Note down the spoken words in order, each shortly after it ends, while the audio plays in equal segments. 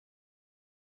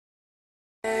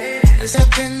Let's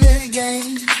up in the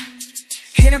game.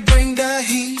 Here to bring the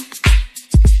heat.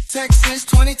 Texans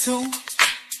 22.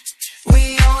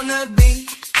 We on the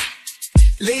beat.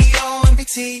 Leo and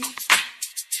BT.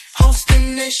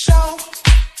 Hosting this show.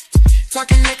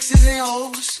 Talking X's and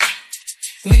O's.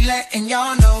 We letting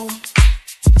y'all know.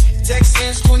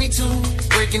 Texans 22.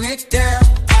 Breaking it down.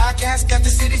 Podcast got the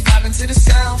city vibing to the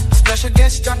sound. Special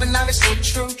guest dropping knowledge so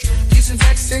true. Houston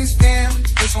Texans fam,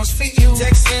 this one's for you.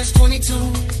 Texans 22,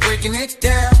 breaking it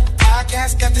down.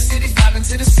 Podcast got the city vibing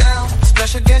to the sound.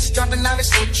 Special guest dropping knowledge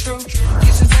so true.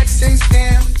 Houston Texans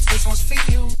fam, this one's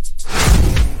for you.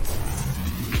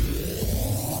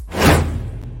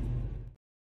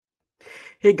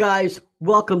 Hey guys,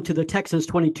 welcome to the Texans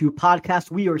 22 podcast.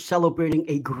 We are celebrating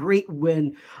a great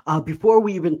win. Before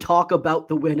we even talk about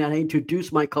the win and I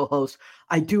introduce my co-host,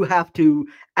 I do have to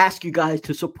ask you guys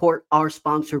to support our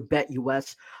sponsor,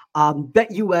 BetUS.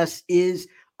 BetUS is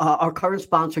our current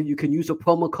sponsor. You can use a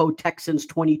promo code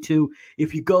Texans22.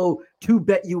 If you go to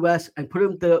BetUS and put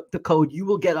in the code, you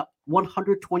will get a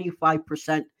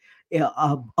 125%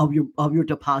 of your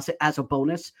deposit as a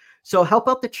bonus. So help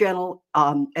out the channel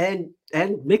and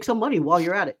make some money while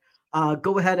you're at it.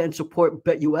 Go ahead and support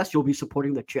BetUS. You'll be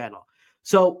supporting the channel.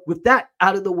 So with that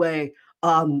out of the way,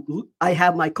 I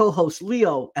have my co-host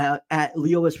Leo at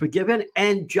Leo is Forgiven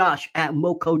and Josh at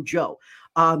Moco Joe.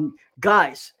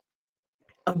 Guys,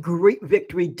 a great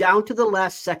victory down to the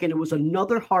last second. It was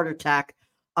another heart attack.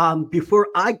 Before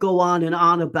I go on and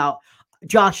on about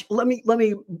Josh, let me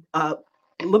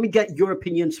get your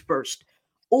opinions first.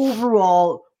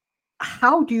 Overall,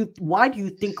 why do you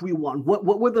think we won? What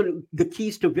were the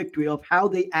keys to victory of how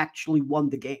they actually won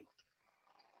the game?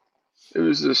 It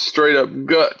was just straight up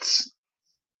guts.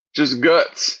 Just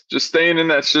guts. Just staying in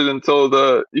that shit until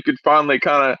you could finally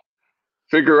kind of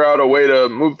figure out a way to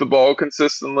move the ball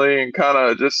consistently and kind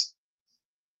of just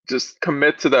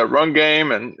commit to that run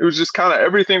game. And it was just kind of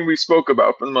everything we spoke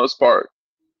about for the most part.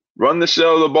 Run the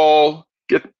shell of the ball,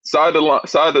 get side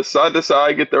to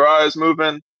side, get their eyes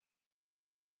moving.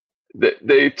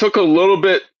 They took a little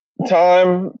bit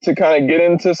time to kind of get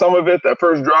into some of it. That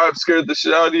first drive scared the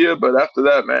shit out of you, but after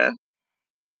that, man,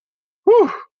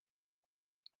 whew.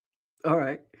 All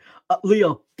right,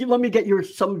 Leo, let me get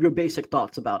some of your basic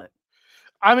thoughts about it.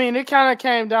 I mean, it kind of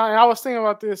came down, and I was thinking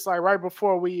about this like right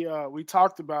before we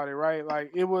talked about it, right?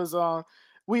 Like it was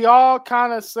we all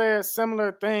kind of said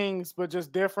similar things, but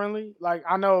just differently. Like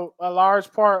I know a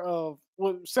large part of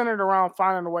was centered around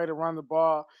finding a way to run the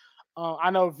ball.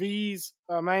 I know V's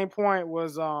main point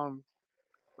was,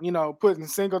 putting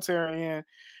Singletary in.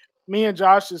 Me and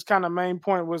Josh's kind of main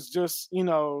point was just,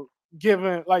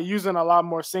 using a lot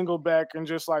more single back and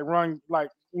just like runs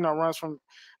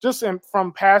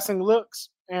from passing looks.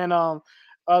 And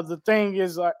the thing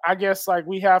is, I guess like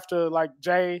we have to, like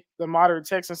Jay, the moderate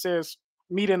Texan says,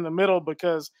 meet in the middle,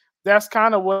 because that's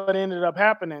kind of what ended up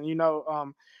happening.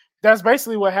 That's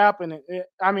basically what happened.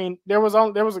 There was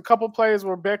a couple plays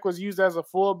where Beck was used as a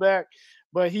fullback,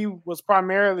 but he was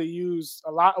primarily used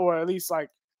a lot, or at least like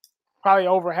probably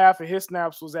over half of his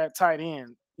snaps was at tight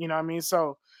end. You know what I mean?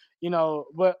 So,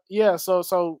 but yeah,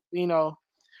 so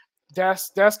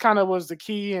that's kind of was the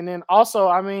key. And then also,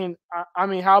 I mean,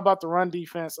 how about the run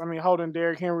defense? I mean, holding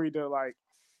Derrick Henry to like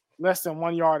less than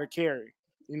 1 yard a carry,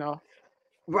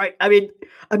 Right. I mean,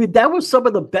 that was some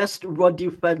of the best run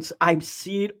defense I've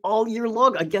seen all year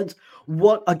long against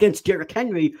Derrick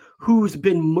Henry, who's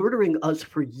been murdering us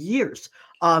for years.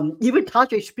 Even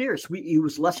Tajay Spears, he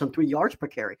was less than 3 yards per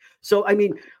carry. So, I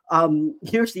mean,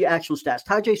 here's the actual stats.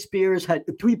 Tajay Spears had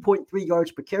 3.3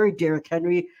 yards per carry. Derrick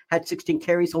Henry had 16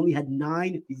 carries, only had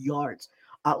 9 yards.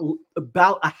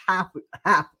 About a half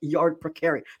yard per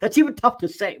carry. That's even tough to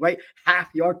say, right?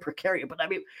 Half yard per carry. But I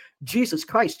mean, Jesus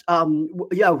Christ.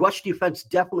 Rush defense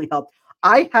definitely helped.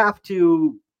 I have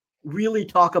to really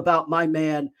talk about my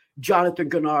man,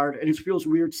 Jonathan Gennard, and it feels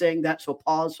weird saying that, so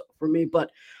pause for me. But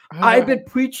I've been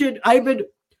preaching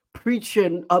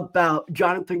about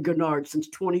Jonathan Gennard since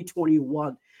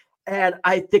 2021. And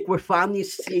I think we're finally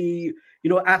see,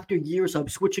 after years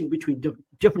of switching between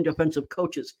different defensive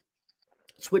coaches,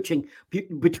 switching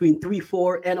between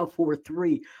 3-4 and a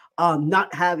 4-3,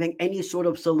 not having any sort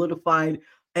of solidified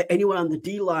anyone on the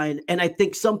D line. And I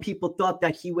think some people thought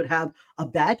that he would have a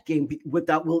bad game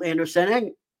without Will Anderson.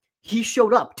 And he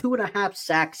showed up, 2.5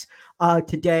 sacks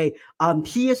today.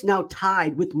 He is now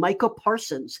tied with Micah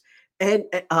Parsons and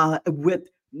with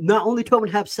not only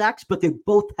 12.5 sacks, but they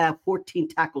both have 14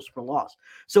 tackles for loss.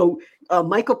 So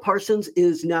Micah Parsons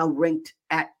is now ranked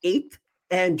at 8th.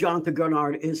 And Jonathan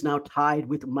Gennard is now tied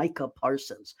with Micah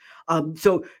Parsons.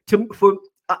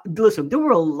 Listen, there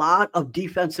were a lot of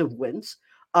defensive wins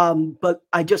But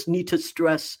I just need to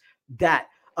stress that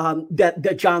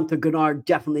that Jonathan Gennard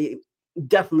definitely,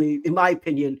 in my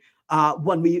opinion,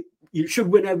 won me. You should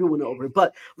win everyone over.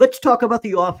 But let's talk about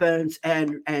the offense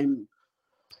and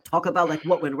talk about like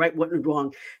what went right, what went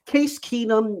wrong. Case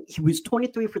Keenum, he was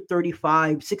 23 for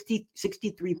 35,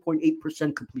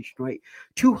 63.8% completion rate,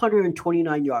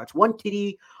 229 yards, one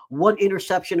TD, one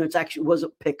interception. It actually was a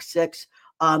pick six.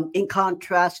 In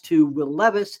contrast to Will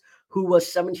Levis, who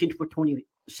was 17 for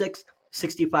 26,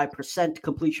 65%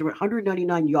 completion rate,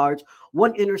 199 yards,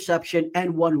 one interception,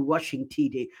 and one rushing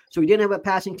TD. So he didn't have a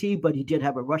passing TD, but he did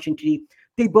have a rushing TD.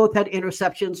 They both had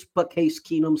interceptions, but Case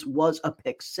Keenum's was a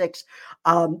pick six.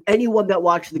 Anyone that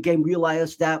watched the game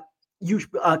realized that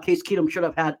Case Keenum should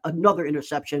have had another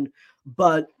interception,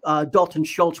 but Dalton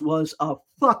Schultz was a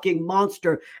fucking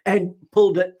monster and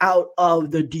pulled it out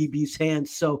of the DB's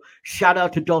hands. So shout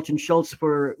out to Dalton Schultz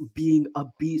for being a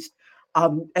beast.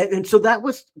 And so that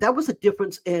was a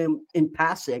difference in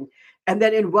passing. And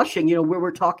then in rushing, where we're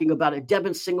talking about it,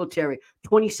 Devin Singletary,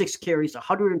 26 carries,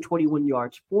 121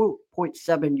 yards,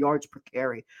 4.7 yards per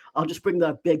carry. I'll just bring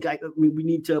that big guy. I mean, we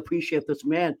need to appreciate this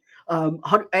man.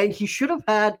 And he should have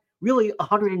had really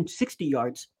 160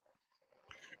 yards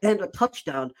and a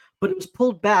touchdown, but it was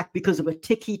pulled back because of a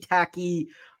ticky-tacky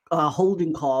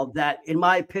holding call that, in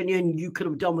my opinion, you could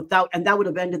have done without, and that would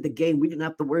have ended the game. We didn't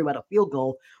have to worry about a field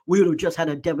goal. We would have just had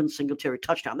a Devin Singletary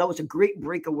touchdown. That was a great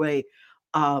breakaway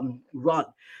run.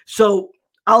 So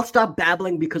I'll stop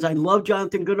babbling because I love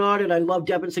Jonathan Gennard and I love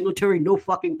Devin Singletary. No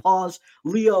fucking pause.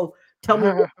 Leo, tell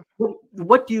me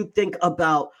what do you think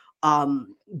about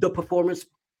the performance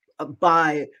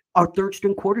by our third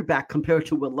string quarterback compared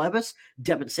to Will Levis,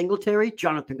 Devin Singletary,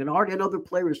 Jonathan Gennard, and other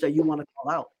players that you want to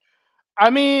call out? I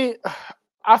mean,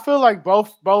 I feel like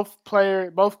both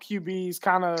QBs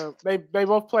kind of they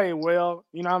both played well.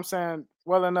 You know what I'm saying?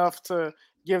 Well enough to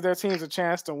give their teams a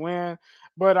chance to win.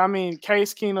 But I mean,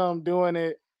 Case Keenum doing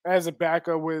it as a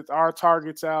backup with our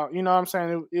targets out. You know what I'm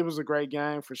saying? It was a great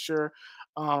game for sure.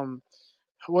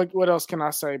 What else can I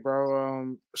say,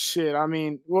 bro? Shit. I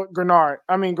mean, Grenard.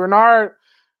 Grenard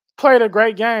played a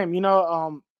great game.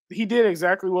 He did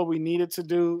exactly what we needed to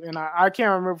do. And I can't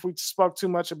remember if we spoke too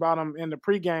much about him in the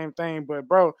pregame thing, but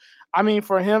bro, I mean,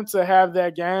 for him to have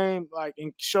that game, like,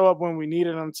 and show up when we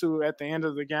needed him to at the end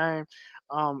of the game,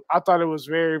 I thought it was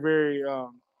very, very,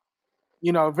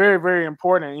 very, very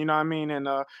important, you know what I mean? And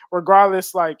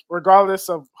regardless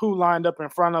of who lined up in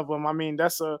front of him, I mean,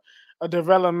 that's a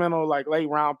developmental, like, late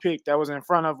round pick that was in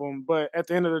front of him. But at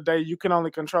the end of the day, you can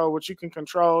only control what you can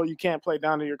control. You can't play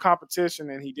down to your competition,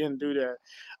 and he didn't do that.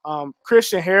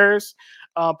 Christian Harris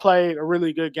played a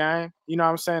really good game. You know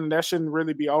what I'm saying? That shouldn't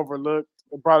really be overlooked.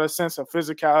 It brought a sense of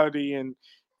physicality, and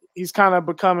he's kind of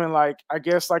becoming, like, I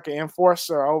guess, like an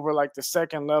enforcer over, like, the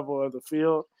second level of the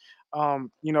field,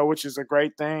 which is a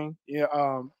great thing.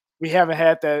 Yeah, we haven't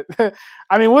had that.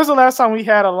 I mean, when's the last time we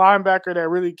had a linebacker that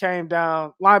really came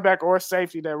down, linebacker or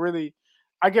safety that really,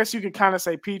 I guess you could kind of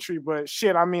say Petrie, but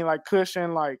shit, I mean, like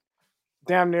Cushion, like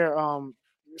damn near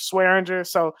Swearinger.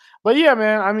 So, but yeah,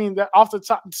 man, I mean, off the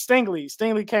top,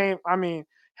 Stingley came, I mean,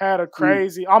 had a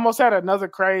crazy, almost had another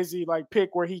crazy like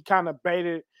pick where he kind of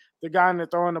baited the guy in there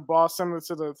throwing the ball, similar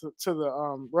to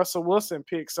the Russell Wilson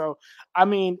pick. So, I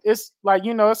mean, it's like,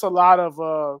 it's a lot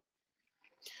of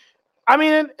I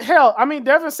mean, hell, I mean,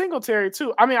 Devin Singletary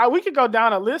too. I mean, we could go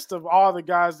down a list of all the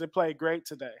guys that played great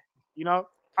today.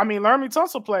 I mean, Laramie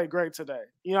Tunsil played great today.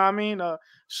 You know what I mean?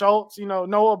 Schultz,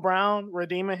 Noah Brown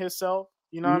redeeming himself.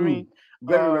 You know what I mean?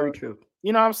 Very, very true.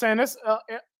 You know what I'm saying? It's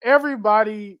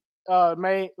everybody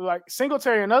made, like,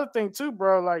 Singletary. Another thing too,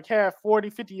 bro, like, had 40,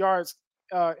 50 yards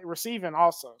receiving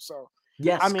also. So,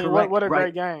 yes, I mean, correct, what a right.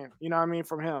 great game. You know what I mean?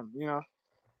 From him,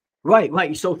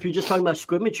 Right. So if you're just talking about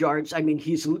scrimmage yards, I mean,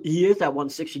 he is at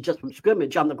 160 just from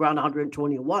scrimmage, on the ground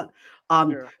 121.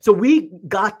 So we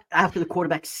got after the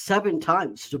quarterback 7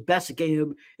 times. The best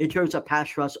game in terms of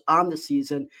pass rush on the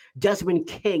season. Desmond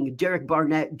King, Derek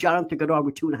Barnett, Jonathan Gennard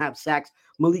with 2.5 sacks,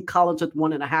 Malik Collins with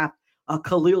 1.5,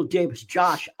 Khalil Davis.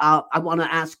 Josh, I want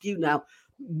to ask you now,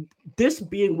 this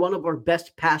being one of our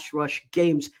best pass rush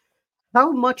games, how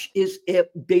much is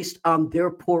it based on their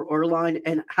poor O-line,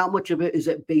 and how much of it is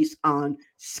it based on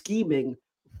scheming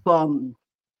from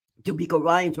D'Amico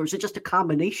Ryans, or is it just a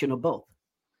combination of both?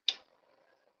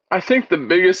 I think the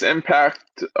biggest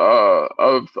impact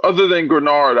of, other than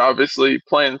Grenard obviously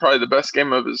playing probably the best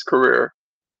game of his career,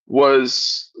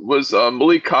 was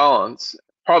Malik Collins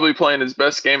probably playing his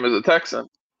best game as a Texan,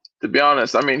 to be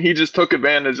honest. I mean, he just took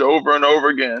advantage over and over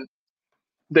again.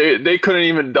 They couldn't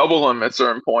even double him at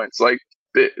certain points. Like,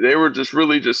 they were just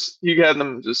really he had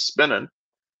them just spinning.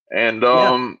 And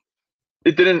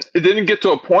it didn't get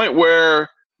to a point where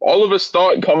all of us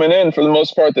thought coming in for the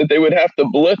most part that they would have to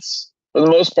blitz for the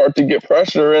most part to get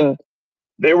pressure, and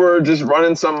they were just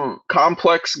running some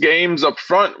complex games up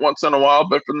front once in a while,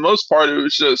 but for the most part it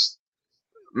was just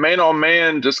man on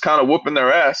man, just kind of whooping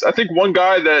their ass. I think one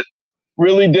guy that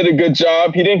really did a good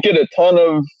job, he didn't get a ton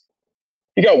of,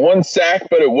 he got one sack,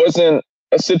 but it wasn't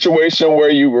a situation where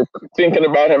you were thinking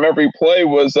about him every play,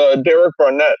 was Derek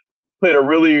Barnett. Played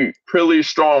a really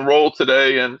strong role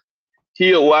today, and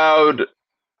he allowed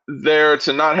there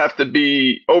to not have to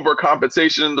be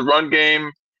overcompensation in the run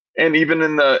game, and even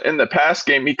in the pass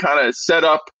game, he kind of set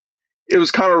up. It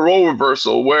was kind of role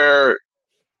reversal where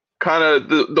kind of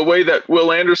the way that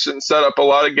Will Anderson set up a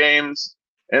lot of games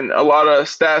and a lot of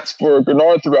stats for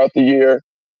Grenard throughout the year.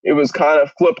 It was kind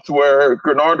of flipped where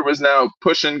Grenard was now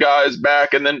pushing guys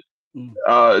back, and then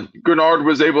Grenard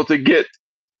was able to get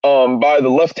by the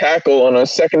left tackle on a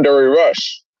secondary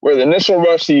rush, where the initial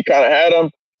rush he kind of had him.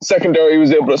 Secondary, he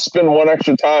was able to spend one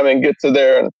extra time and get to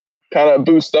there and kind of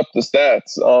boost up the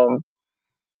stats.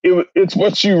 It's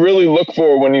what you really look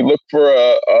for when you look for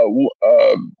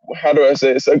how do I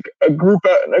say this? A group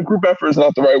effort is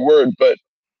not the right word, but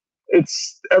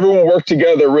it's everyone worked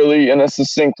together really in a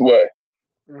succinct way.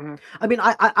 Mm-hmm. I mean,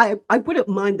 I wouldn't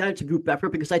mind that it's a group effort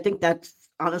because I think that's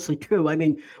honestly true. I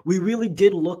mean, we really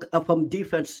did look from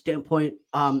defense standpoint.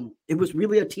 It was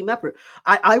really a team effort.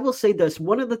 I will say this.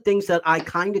 One of the things that I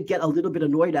kind of get a little bit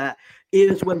annoyed at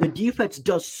is when the defense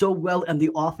does so well and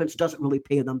the offense doesn't really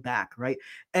pay them back, right?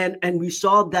 And we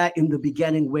saw that in the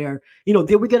beginning where,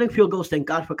 they were getting field goals, thank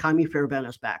God for Kaimi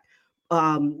Fairbairn's back.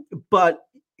 But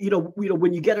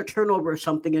when you get a turnover or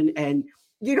something and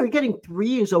getting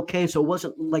 3 is okay. So it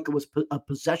wasn't like it was a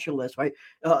possessionless, right?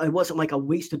 It wasn't like a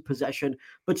wasted possession,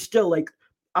 but still, like,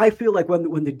 I feel like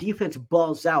when the defense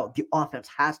balls out, the offense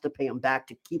has to pay them back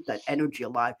to keep that energy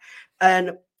alive.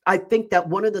 And I think that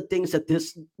one of the things that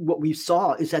what we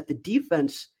saw is that the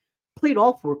defense played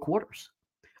all 4 quarters.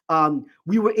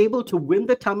 We were able to win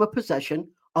the time of possession.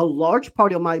 A large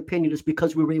part, in my opinion, is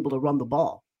because we were able to run the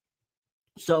ball.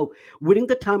 So winning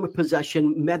the time of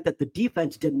possession meant that the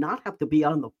defense did not have to be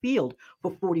on the field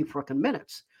for 40 freaking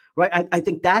minutes, right? I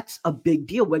think that's a big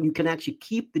deal when you can actually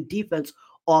keep the defense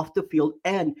off the field,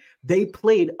 and they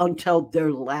played until their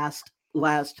last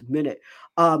minute.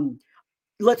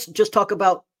 Let's just talk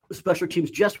about special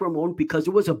teams just for a moment because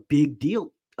it was a big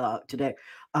deal today.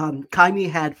 Kaimi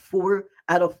had 4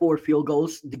 out of 4 field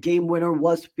goals. The game winner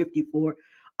was 54.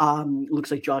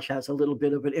 Looks like Josh has a little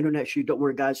bit of an internet issue. Don't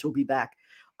worry, guys. He'll be back.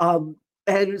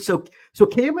 And so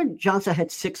Cameron Johnson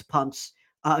had 6 punts,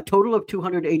 a total of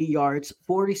 280 yards,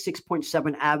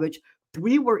 46.7 average.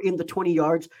 3 were in the 20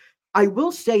 yards. I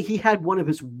will say he had one of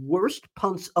his worst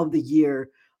punts of the year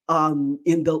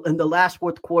in the last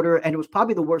fourth quarter, and it was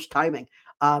probably the worst timing.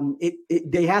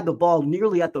 They had the ball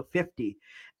nearly at the 50,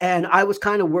 and I was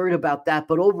kind of worried about that.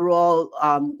 But overall,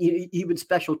 even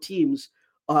special teams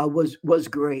was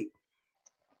great.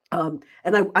 And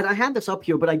I had this up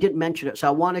here, but I didn't mention it, so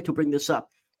I wanted to bring this up.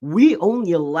 We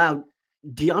only allowed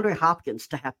DeAndre Hopkins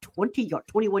to have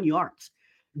 21 yards.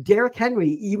 Derrick Henry,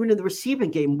 even in the receiving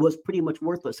game, was pretty much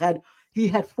worthless. He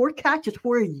had 4 catches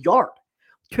for a yard.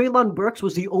 Treylon Burks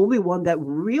was the only one that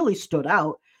really stood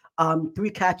out. 3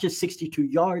 catches, 62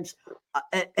 yards.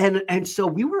 And so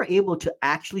we were able to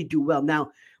actually do well.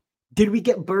 Now, did we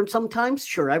get burned sometimes?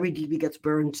 Sure, every DB gets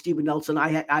burned. Steven Nelson,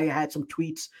 I had some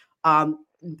tweets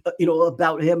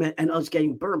about him and us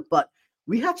getting burnt, but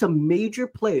we had some major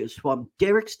plays from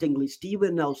Derek Stingley,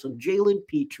 Steven Nelson, Jalen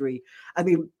Petrie. I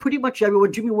mean, pretty much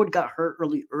everyone. Jimmy Ward got hurt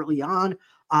early on,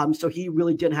 so he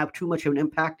really didn't have too much of an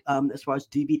impact as far as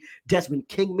DB. Desmond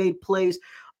King made plays.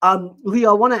 Leo,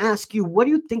 I want to ask you, what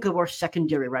do you think of our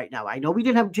secondary right now? I know we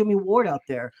didn't have Jimmy Ward out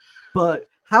there, but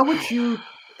how would you?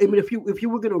 I mean, if you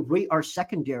were going to rate our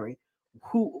secondary,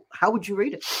 how would you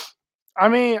rate it? I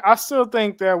mean, I still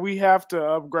think that we have to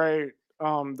upgrade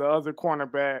the other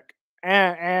cornerback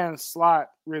and slot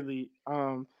really.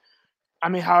 I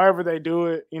mean, however they do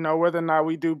it, whether or not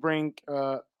we do bring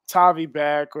Tavi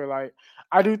back or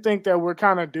I do think that we're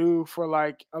kind of due for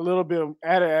a little bit of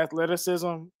added athleticism.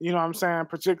 You know what I'm saying?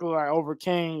 Particularly over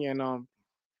King and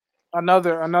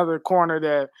another corner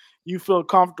that you feel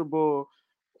comfortable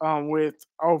with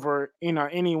over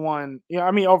anyone,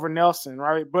 over Nelson,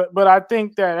 right? But I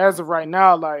think that as of right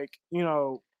now,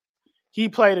 he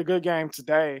played a good game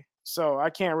today, so I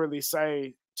can't really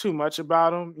say too much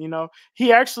about him.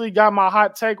 He actually got my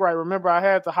hot take right. Remember, I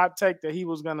had the hot take that he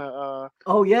was gonna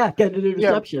get an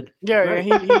interception. Yeah, right.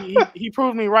 And he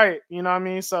proved me right. You know what I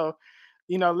mean? So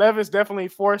Levis definitely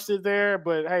forced it there,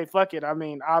 but hey, fuck it. I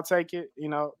mean, I'll take it.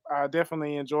 I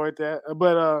definitely enjoyed that.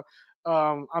 But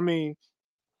I mean,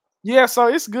 yeah, so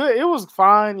it's good. It was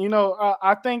fine.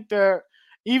 I think that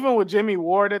even with Jimmy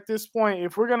Ward at this point,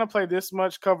 if we're gonna play this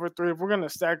much cover three, if we're gonna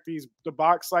stack the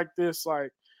box like this,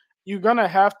 like you're gonna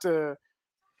have to.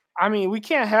 I mean, we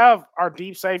can't have our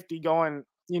deep safety going,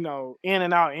 in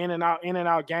and out, in and out, in and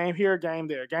out, game here, game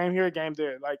there, game here, game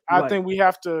there. Like I Right. think we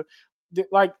have to,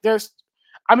 like,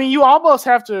 I mean, you almost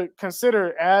have to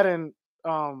consider adding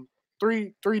um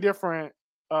three different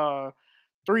uh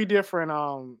three different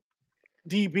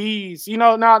DBs.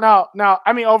 Now.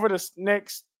 I mean, over the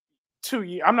next 2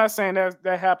 years, I'm not saying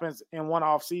that happens in one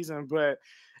off season, but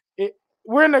it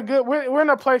we're in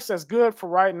a place that's good for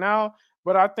right now,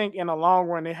 but I think in the long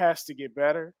run it has to get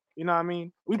better. You know what I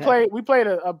mean? We Okay. played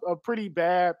a pretty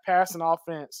bad passing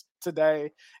offense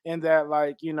today, in that,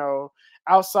 like,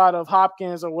 outside of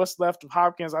Hopkins, or what's left of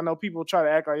Hopkins, I know people try to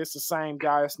act like it's the same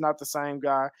guy. It's not the same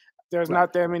guy. There's Right.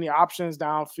 not that many options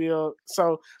downfield.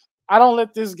 So I don't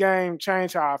let this game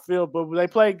change how I feel, but they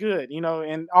play good,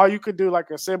 and all you could do,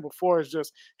 like I said before, is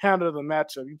just handle the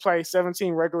matchup. You play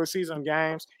 17 regular season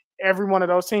games. Every one of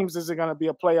those teams isn't going to be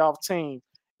a playoff team.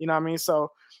 You know what I mean?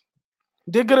 So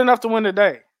did good enough to win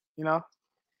today, you know?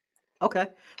 Okay.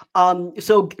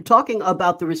 So talking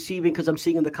about the receiving, because I'm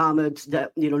seeing in the comments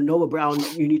that, Noah Brown,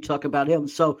 you need to talk about him.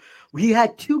 So he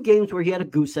had 2 games where he had a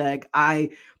goose egg. I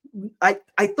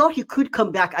thought he could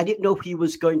come back. I didn't know he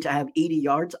was going to have 80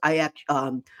 yards. I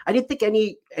didn't think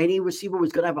any receiver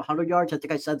was going to have 100 yards. I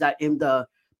think I said that in the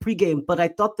pregame, but I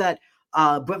thought that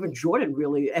Brevin Jordan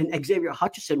really and Xavier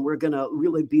Hutchinson were going to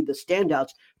really be the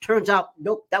standouts. Turns out,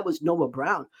 nope, that was Noah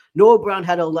Brown. Noah Brown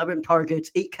had 11 targets,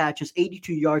 8 catches,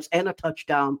 82 yards, and a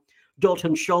touchdown.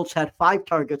 Dalton Schultz had 5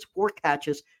 targets, 4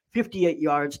 catches, 58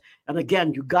 yards. And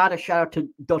again, you got to shout out to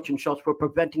Dalton Schultz for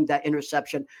preventing that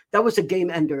interception. That was a game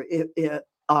ender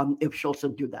if Schultz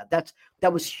didn't do that.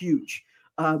 That was huge.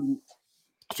 So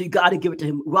you got to give it to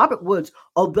him. Robert Woods,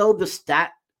 although the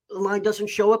stat line doesn't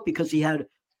show up because he had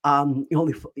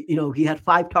he had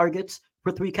 5 targets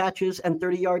for 3 catches and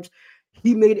 30 yards.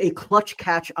 He made a clutch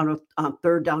catch on a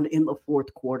third down in the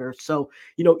fourth quarter. So,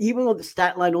 even though the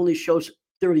stat line only shows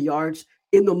 30 yards,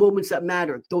 in the moments that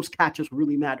mattered, those catches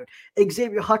really mattered.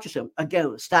 Xavier Hutchinson,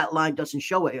 again, the stat line doesn't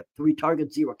show it. 3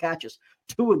 targets, 0 catches.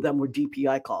 2 of them were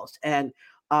DPI calls. And,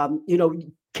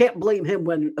 you can't blame him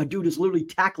when a dude is literally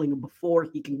tackling him before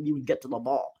he can even get to the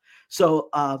ball. So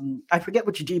I forget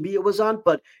which DB it was on,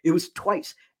 but it was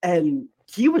twice. And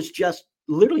he was just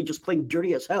literally just playing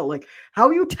dirty as hell. Like, how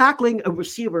are you tackling a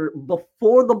receiver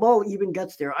before the ball even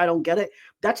gets there? I don't get it.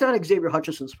 That's not Xavier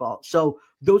Hutchinson's fault. So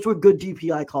those were good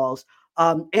DPI calls.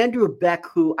 Andrew Beck,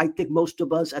 who I think most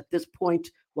of us at this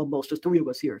point, well, most of 3 of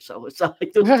us here, so it's not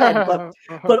like there's 10,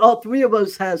 but all 3 of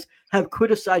us have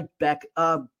criticized Beck.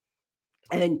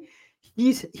 And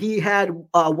he had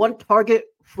 1 target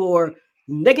for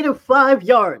 -5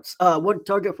 yards, 1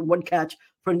 target for 1 catch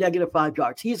for -5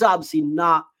 yards. He's obviously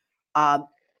not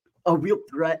a real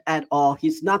threat at all.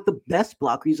 He's not the best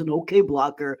blocker. He's an okay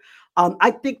blocker.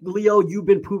 I think, Leo, you've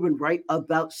been proven right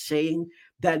about saying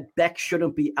that Beck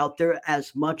shouldn't be out there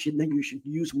as much, and then you should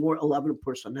use more 11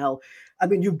 personnel. I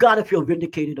mean, you've got to feel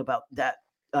vindicated about that.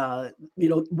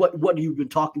 What you've been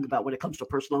talking about when it comes to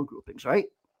personnel groupings, right?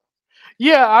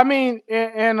 Yeah, I mean,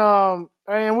 and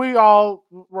we all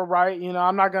were right.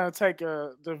 I'm not gonna take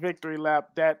the victory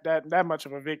lap, that much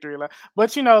of a victory lap.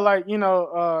 But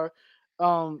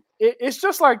it's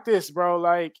just like this, bro.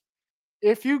 Like,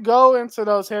 if you go into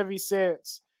those heavy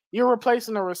sets, you're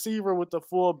replacing a receiver with the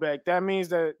fullback. That means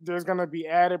that there's going to be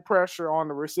added pressure on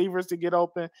the receivers to get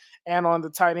open and on the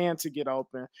tight end to get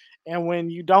open. And when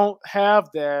you don't have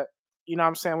that, you know what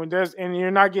I'm saying, and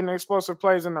you're not getting explosive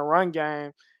plays in the run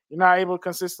game, you're not able to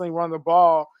consistently run the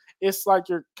ball, it's like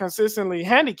you're consistently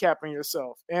handicapping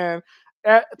yourself. And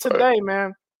today,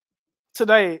 man,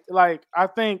 like, I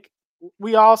think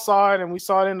we all saw it, and we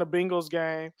saw it in the Bengals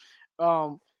game.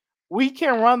 We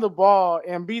can run the ball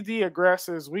and be the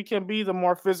aggressors. We can be the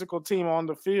more physical team on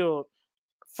the field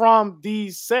from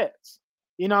these sets.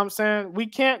 You know what I'm saying? We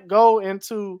can't go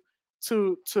into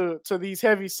to these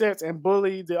heavy sets and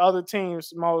bully the other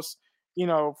team's most,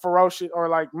 ferocious, or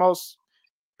like most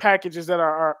packages that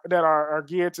are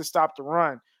geared to stop the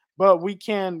run. But we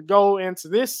can go into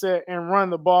this set and run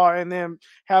the ball, and then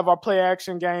have our play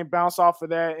action game bounce off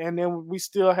of that. And then we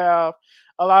still have,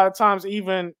 a lot of times,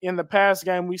 even in the past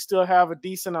game, we still have a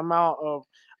decent amount of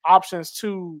options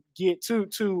to get to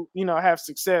have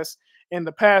success in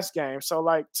the pass game. So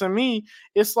like to me,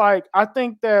 it's like I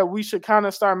think that we should kind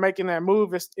of start making that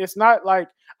move. It's not like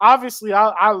obviously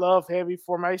I love heavy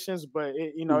formations, but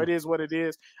it is what it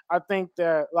is. I think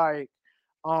that like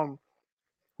um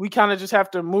we kind of just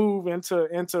have to move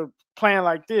into playing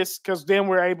like this because then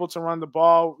we're able to run the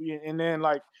ball and then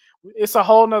like it's a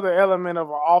whole nother element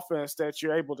of our offense that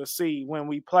you're able to see when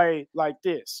we play like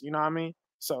this. You know what I mean?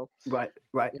 So Right,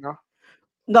 right. you know.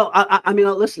 No, I mean,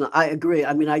 listen, I agree.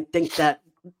 I mean, I think that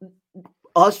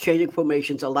us changing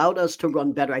formations allowed us to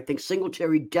run better. I think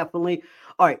Singletary definitely.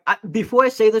 All right, before I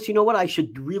say this, you know what? I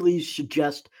should really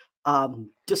suggest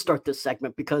to start this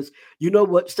segment because you know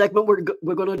what segment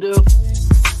we're going to do?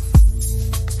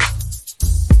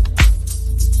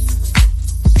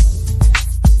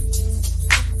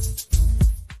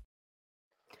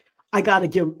 I got to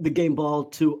give the game ball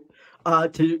to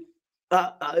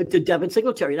Devin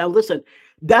Singletary. Now, listen,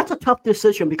 that's a tough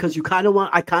decision because I kind of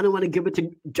want to give it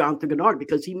to Jonathan Gennard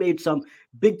because he made some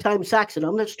big time sacks, and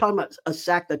I'm not just talking about a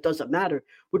sack that doesn't matter.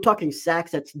 We're talking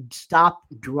sacks that stop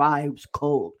drives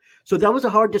cold. So that was a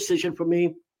hard decision for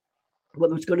me,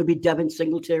 whether it's going to be Devin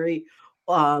Singletary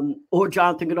or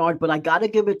Jonathan Gennard, but I got to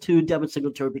give it to Devin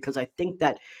Singletary because I think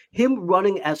that him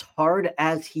running as hard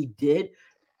as he did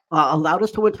allowed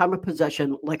us to win time of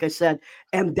possession, like I said,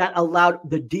 and that allowed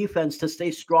the defense to stay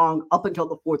strong up until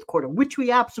the fourth quarter, which we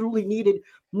absolutely needed,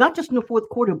 not just in the fourth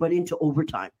quarter, but into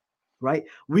overtime, right?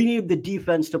 We needed the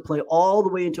defense to play all the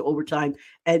way into overtime,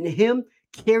 and him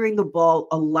carrying the ball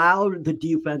allowed the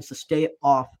defense to stay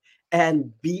off and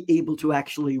be able to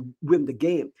actually win the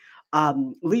game.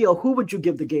 Leo, who would you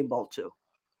give the game ball to?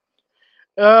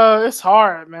 It's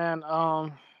hard, man.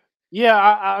 Yeah,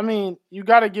 I mean, you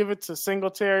got to give it to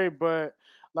Singletary, but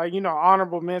like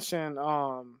honorable mention,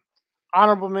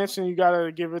 you got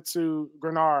to give it to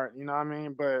Grenard. You know what I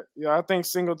mean? But yeah, I think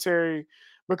Singletary,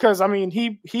 because I mean,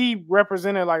 he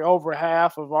represented like over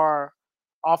half of our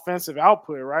offensive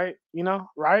output, right?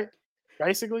 Right?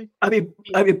 Basically. I mean,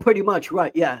 pretty much,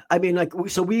 right? Yeah. I mean, like,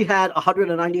 so we had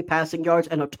 190 passing yards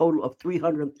and a total of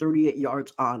 338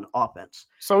 yards on offense.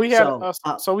 So we had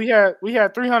we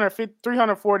had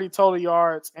 340 total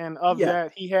yards, and of yeah,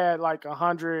 that, he had like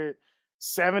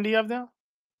 170 of them,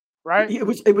 right?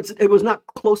 it was not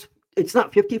close. It's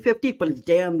not 50-50, but it's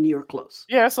damn near close.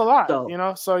 Yeah, it's a lot, So,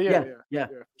 So yeah,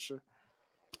 for sure.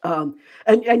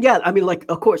 And yeah, I mean, like,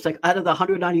 of course, like out of the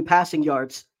 190 passing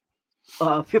yards,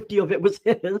 50 of it was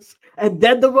his, and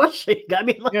then the rushing. I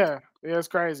mean, like, yeah, it's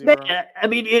crazy, man, bro. I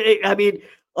mean,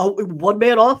 one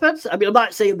man offense. I mean, I'm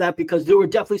not saying that because there were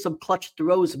definitely some clutch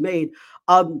throws made.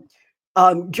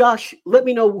 Josh, let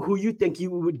me know who you think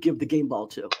you would give the game ball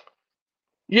to.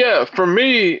 Yeah, for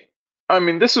me, I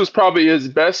mean, this was probably his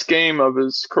best game of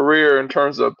his career in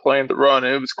terms of playing the run.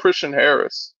 And it was Christian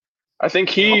Harris. I think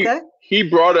he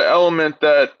brought an element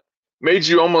that made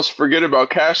you almost forget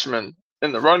about Cashman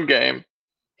in the run game.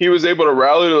 He was able to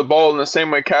rally to the ball in the same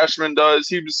way Cashman does.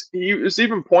 He was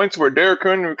even points where Derek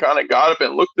Henry kind of got up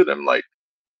and looked at him like,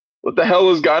 "What the hell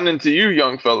has gotten into you,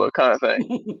 young fella?" kind of thing.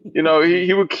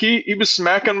 He was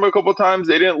smacking him a couple times.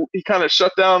 He kind of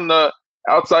shut down the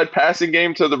outside passing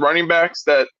game to the running backs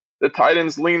that the tight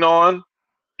ends lean on,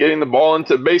 getting the ball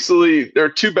into basically their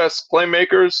two best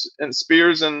playmakers in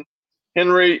Spears and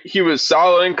Henry. He was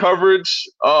solid in coverage.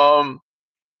 For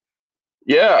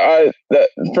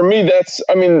me,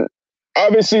 I mean,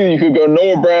 obviously you could go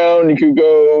Noah Brown, you could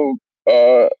go,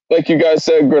 like you guys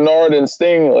said, Grenard and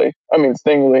Stingley.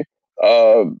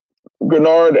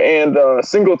 Grenard and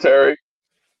Singletary.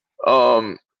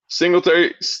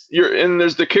 Singletary,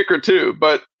 there's the kicker too.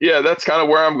 But yeah, that's kind of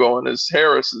where I'm going. Is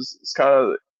Harris is kind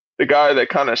of the guy that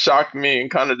kind of shocked me and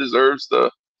kind of deserves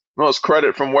the most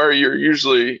credit from where you're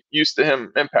usually used to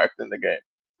him impacting the game.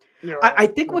 I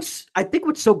think what's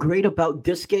so great about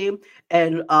this game,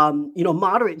 and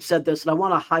Moderate said this, and I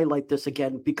want to highlight this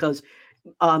again because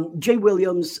Jay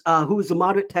Williams, who is the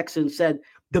Moderate Texan, said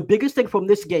the biggest thing from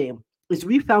this game is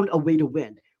we found a way to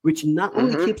win, which not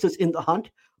only keeps us in the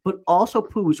hunt, but also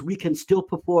proves we can still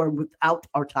perform without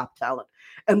our top talent.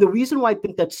 And the reason why I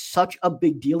think that's such a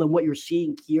big deal, and what you're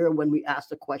seeing here when we ask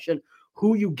the question,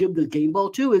 who you give the game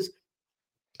ball to, is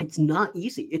it's not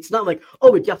easy. It's not like,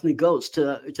 oh, it definitely goes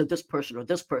to this person or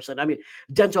this person. I mean,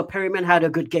 Denzel Perryman had a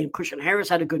good game. Christian Harris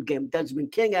had a good game.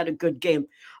 Desmond King had a good game.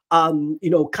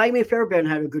 Kaime Fairbairn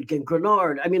had a good game.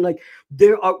 Grenard. I mean, like,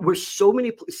 we're so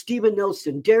many. Steven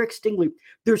Nelson, Derek Stingley.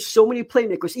 There's so many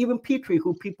playmakers. Even Petrie,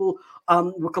 who people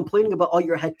were complaining about all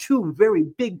year, had two very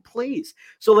big plays.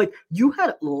 So, like, you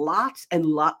had lots and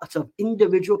lots of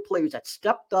individual players that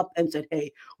stepped up and said,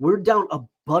 hey, we're down a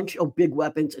bunch of big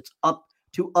weapons. It's up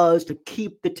to us to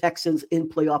keep the Texans in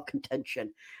playoff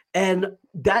contention. And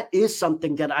that is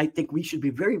something that I think we should be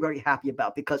very, very happy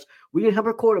about because we didn't have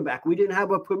a quarterback. We didn't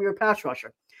have a premier pass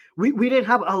rusher. We didn't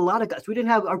have a lot of guys. We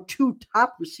didn't have our two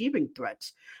top receiving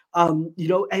threats. And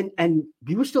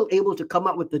we were still able to come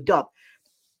out with the dub.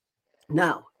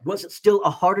 Now, was it still a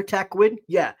heart attack win?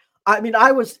 Yeah. I mean,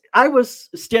 I was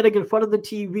standing in front of the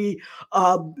TV,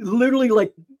 literally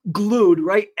like glued,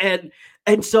 right? And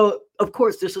so, of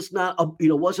course, this is not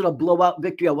wasn't a blowout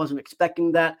victory. I wasn't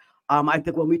expecting that. I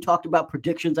think when we talked about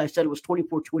predictions, I said it was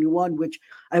 24-21, which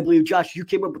I believe, Josh, you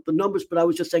came up with the numbers, but I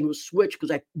was just saying it was switch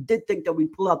because I did think that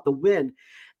we'd pull out the win.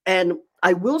 And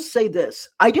I will say this: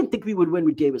 I didn't think we would win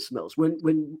with Davis Mills.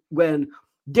 When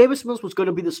Davis Mills was going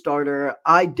to be the starter,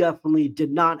 I definitely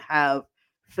did not have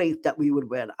faith that we would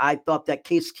win. I thought that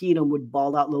Case Keenum would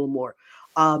ball out a little more.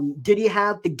 Did he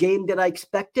have the game that I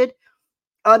expected?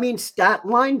 I mean, stat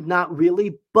line, not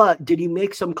really, but did he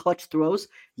make some clutch throws?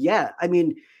 Yeah. I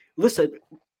mean, listen,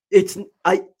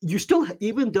 you still,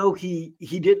 even though he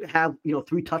didn't have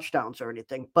 3 touchdowns or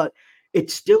anything, but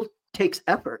it still takes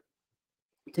effort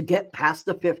to get past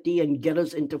the 50 and get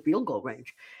us into field goal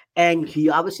range. And he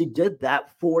obviously did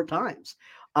that 4 times.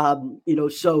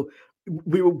 So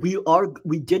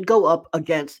we did go up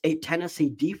against a Tennessee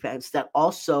defense that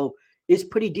also is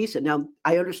pretty decent. Now,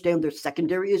 I understand their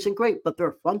secondary isn't great, but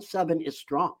their front 7 is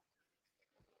strong.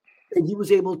 And he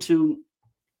was able to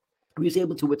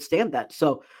withstand that.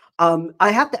 So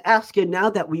I have to ask you, now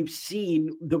that we've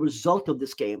seen the result of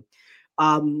this game,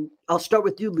 I'll start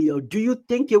with you, Leo. Do you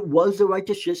think it was the right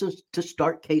decision to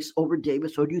start Case over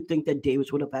Davis, or do you think that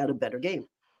Davis would have had a better game?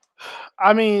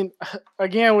 I mean,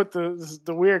 again, with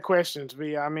the weird questions,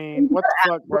 B. I mean, what the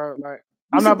fuck, bro? Like,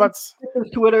 I'm not about to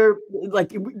Twitter.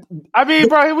 Like, I mean,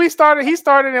 bro, he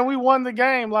started, and we won the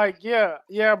game. Like,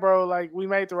 yeah, bro. Like, we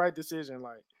made the right decision.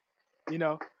 Like,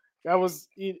 that was.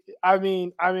 I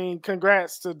mean,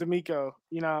 congrats to D'Amico.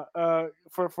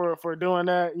 For doing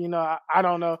that. I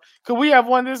don't know. Could we have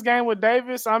won this game with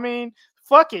Davis? I mean,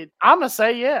 fuck it. I'm gonna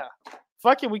say yeah.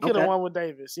 Fuck it, we could have won with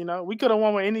Davis. We could have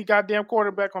won with any goddamn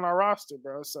quarterback on our roster,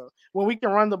 bro. So when we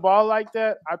can run the ball like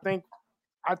that, I think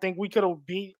we could have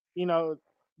beat,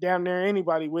 damn near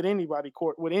anybody with any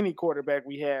quarterback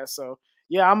we had. So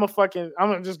yeah, I'm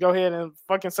gonna just go ahead and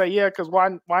fucking say yeah, because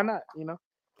why not?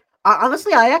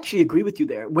 Honestly, I actually agree with you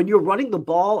there. When you're running the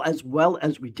ball as well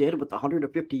as we did with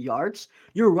 150 yards,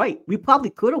 you're right. We probably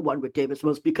could have won with Davis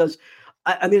Mills because,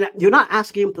 I mean, you're not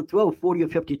asking him to throw 40 or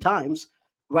 50 times.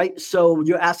 Right, so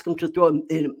you're asking him to throw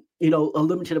in, a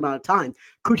limited amount of time.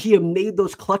 Could he have made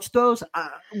those clutch throws?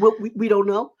 We don't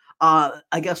know.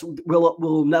 I guess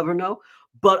we'll never know.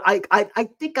 But I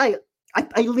think I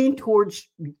lean towards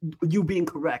you being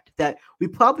correct that we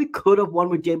probably could have won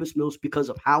with Davis Mills because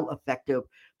of how effective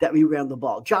that we ran the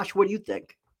ball. Josh, what do you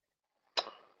think?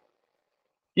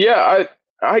 Yeah,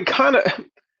 I kind of,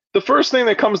 the first thing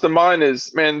that comes to mind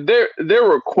is, man, there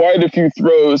were quite a few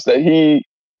throws that he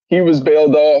was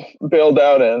bailed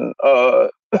out in,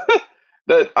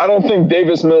 that I don't think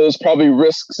Davis Mills probably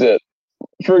risks it.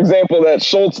 For example, that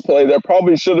Schultz play, that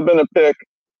probably should have been a pick.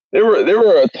 There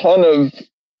were a ton of,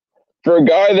 for a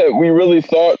guy that we really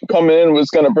thought coming in was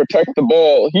going to protect the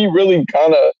ball, he really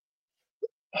kind of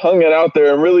hung it out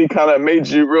there and really kind of made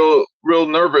you real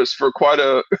nervous for quite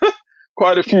a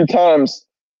few times.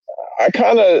 I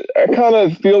kind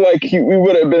of feel like we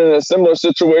would have been in a similar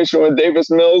situation with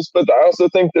Davis Mills, but I also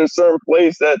think there's certain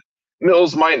plays that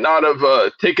Mills might not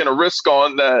have taken a risk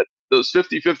on, that those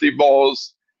 50-50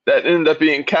 balls that ended up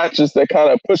being catches that kind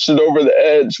of pushed it over the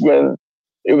edge when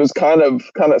it was kind of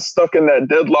stuck in that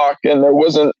deadlock and there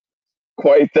wasn't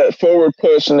quite that forward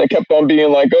push, and they kept on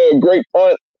being like, oh, great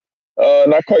punt,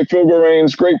 not quite field goal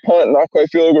range, great punt, not quite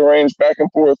field goal range, back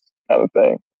and forth kind of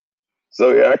thing.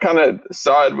 So, yeah, I kind of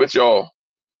side with y'all.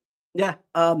 Yeah.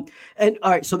 And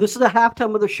all right, so this is the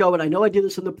halftime of the show, and I know I did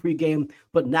this in the pregame,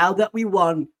 but now that we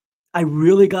won, I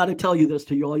really got to tell you this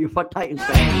to you all, you fuck Titans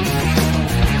fans.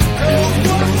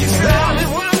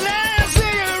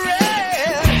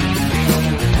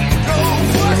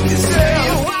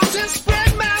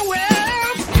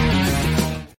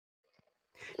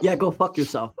 Yeah, go fuck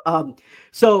yourself.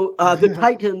 So the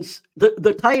Titans,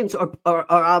 the Titans are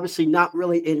obviously not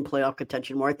really in playoff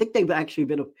contention more. I think they've actually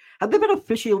have they been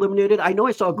officially eliminated? I know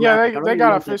I saw a graphic. Yeah, they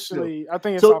got officially. I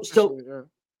think it's officially.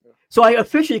 So I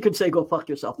officially could say go fuck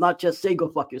yourself, not just say go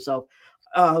fuck yourself.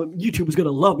 YouTube is gonna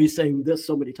love me saying this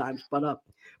so many times, but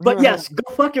yes,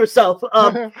 go fuck yourself.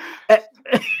 But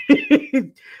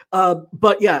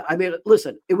yeah, I mean,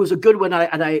 listen, it was a good one.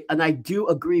 And I do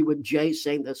agree with Jay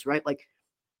saying this, right? Like,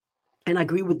 and I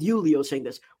agree with you, Leo, saying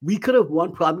this. We could have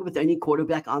won probably with any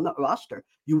quarterback on the roster.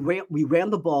 We ran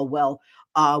the ball well.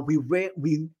 We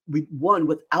won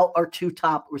without our two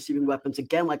top receiving weapons.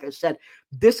 Again, like I said,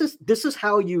 this is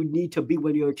how you need to be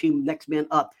when you're a team next man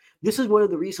up. This is one of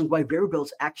the reasons why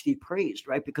Variable's actually praised,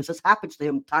 right? Because this happens to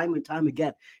him time and time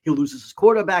again. He loses his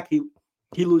quarterback, he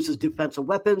loses defensive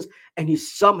weapons, and he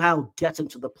somehow gets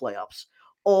into the playoffs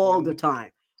all the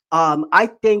time. I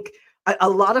think a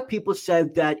lot of people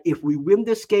said that if we win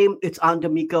this game, it's on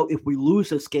D'Amico. If we lose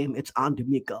this game, it's on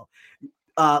D'Amico.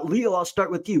 Leo, I'll start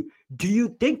with you. Do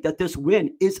you think that this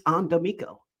win is on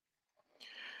D'Amico?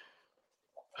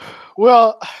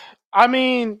 Well, I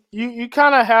mean, you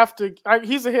kind of have to.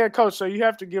 He's a head coach, so you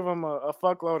have to give him a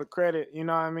fuckload of credit. You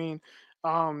know what I mean?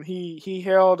 He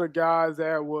held a guy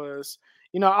that was,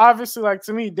 obviously, like,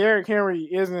 to me, Derrick Henry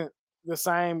isn't the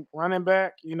same running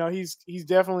back. He's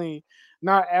definitely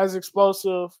not as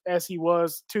explosive as he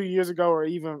was 2 years ago, or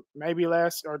even maybe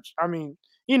less. Or I mean,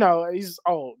 he's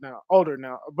older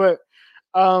now. But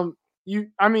I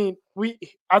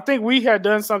think we had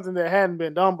done something that hadn't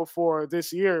been done before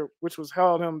this year, which was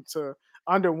held him to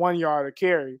under 1 yard a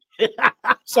carry.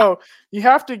 So you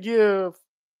have to give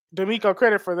D'Amico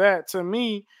credit for that. To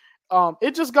me,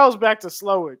 it just goes back to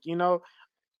Slowick.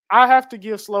 I have to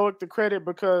give Slowick the credit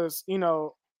because,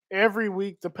 every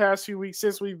week, the past few weeks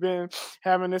since we've been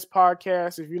having this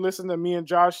podcast, if you listen to me and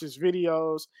Josh's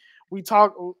videos, we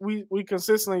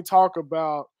consistently talk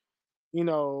about,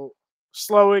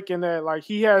 Slowick, and that, like,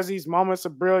 he has these moments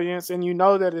of brilliance, and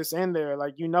that it's in there.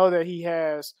 Like, that he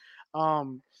has, I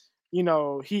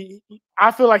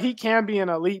feel like he can be an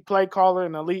elite play caller,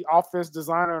 an elite offense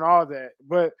designer, and all that.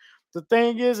 But the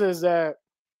thing is that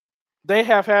they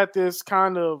have had this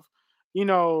kind of,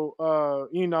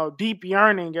 deep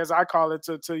yearning, as I call it,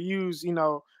 to use,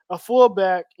 a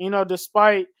fullback,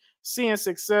 despite seeing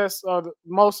success,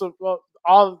 most of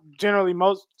all of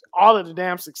the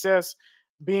damn success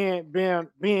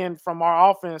being from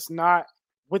our offense, not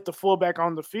with the fullback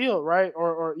on the field, right?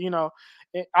 Or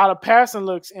out of passing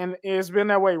looks, and it's been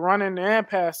that way running and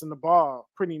passing the ball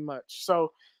pretty much.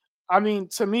 So, I mean,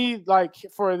 to me, like,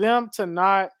 for them to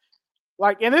not,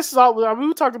 like, and this is all,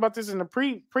 we talked about this in the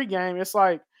pre-game. It's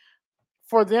like,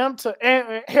 for them to,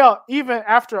 and hell, even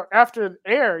after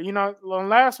air, on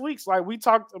last week's, like, we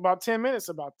talked about 10 minutes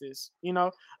about this.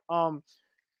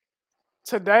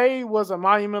 Today was a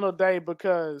monumental day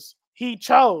because he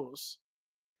chose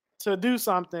to do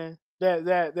something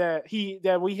that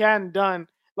we hadn't done,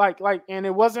 like, and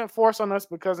it wasn't forced on us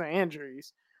because of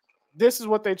injuries. This is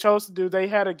what they chose to do. They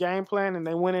had a game plan, and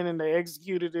they went in and they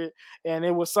executed it, and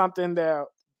it was something that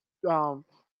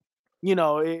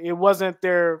it wasn't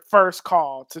their first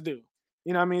call to do.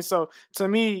 You know what I mean? So to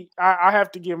me, I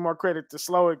have to give more credit to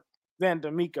Slowick than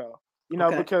D'Amico.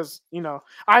 Because,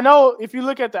 I know if you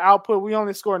look at the output, we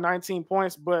only scored 19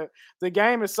 points, but the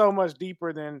game is so much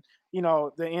deeper than,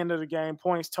 the end of the game,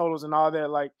 points, totals, and all that.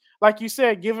 Like you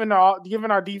said, giving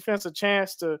our defense a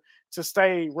chance to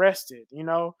stay rested,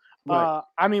 Right.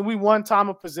 I mean, we won time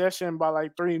of possession by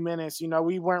like 3 minutes.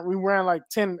 We ran like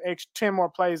 10 more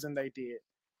plays than they did.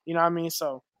 You know what I mean?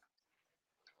 So.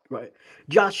 Right.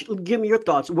 Josh, give me your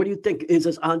thoughts. What do you think? Is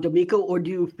this on D'Amico, or do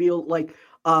you feel like,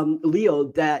 Leo,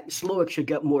 that Slowick should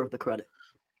get more of the credit?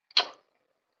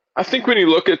 I think when you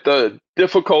look at the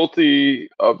difficulty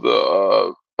of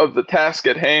the task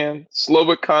at hand,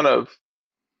 Slowick kind of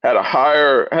had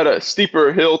a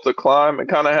steeper hill to climb, and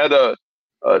kind of had a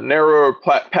narrower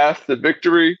path to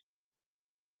victory.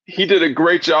 He did a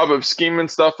great job of scheming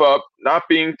stuff up, not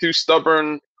being too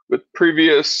stubborn with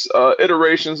previous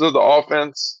iterations of the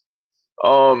offense.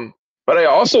 But I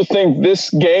also think this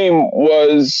game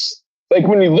was, like,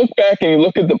 when you look back and you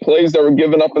look at the plays that were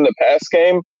given up in the past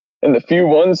game and the few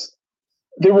ones,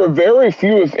 there were very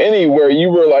few, if any, where you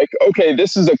were like, okay,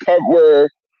 this is a cover where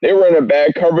they were in a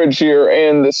bad coverage here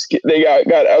and they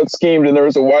got out schemed and there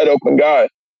was a wide open guy.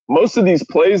 Most of these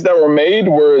plays that were made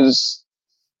was,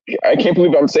 I can't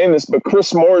believe I'm saying this, but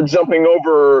Chris Moore jumping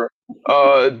over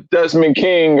Desmond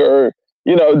King, or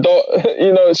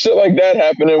shit like that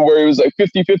happening, where it was like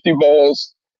 50-50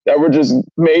 balls that were just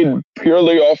made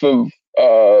purely off of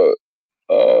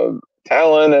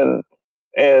talent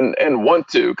and want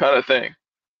to kind of thing.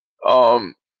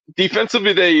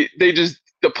 Defensively,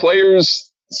 the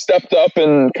players stepped up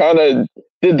and kind of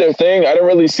did their thing. I didn't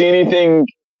really see anything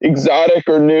exotic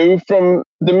or new from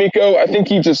D'Amico. I think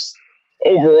he just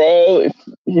overall,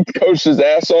 he coached his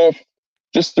ass off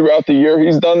just throughout the year.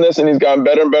 He's done this, and he's gotten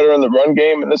better and better in the run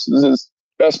game. And this is his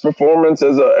best performance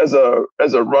as a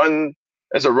run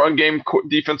game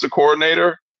defensive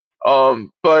coordinator.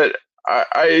 But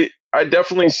I I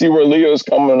definitely see where Leo's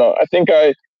coming on. I think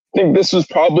this was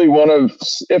probably one of,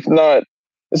 if not,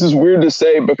 this is weird to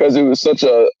say because it was such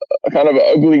a kind of an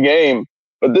ugly game,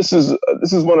 but this is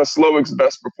one of Slowick's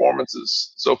best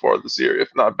performances so far this year, if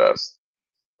not best.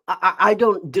 I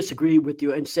don't disagree with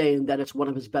you in saying that it's one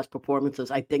of his best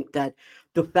performances. I think that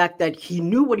the fact that he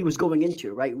knew what he was going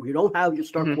into, right? You don't have your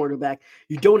star quarterback,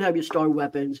 you don't have your star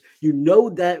weapons, you know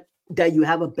that you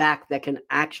have a back that can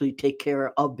actually take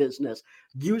care of business,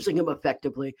 using him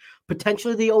effectively.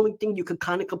 Potentially the only thing you could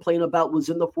kind of complain about was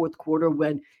in the fourth quarter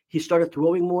when he started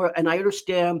throwing more. And I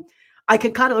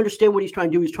can kind of understand what he's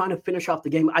trying to do. He's trying to finish off the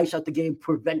game, ice out the game,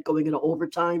 prevent going into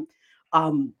overtime.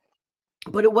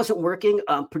 But it wasn't working,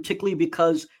 particularly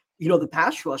because the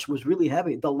pass rush was really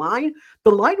heavy. The line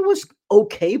was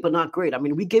okay, but not great. I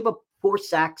mean, we gave up 4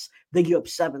 sacks, they gave up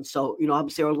 7. So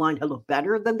obviously our line held up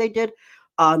better than they did.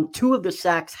 2 of the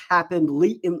sacks happened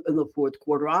late in the fourth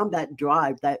quarter on that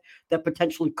drive that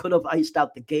potentially could have iced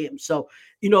out the game. So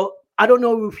I don't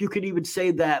know if you could even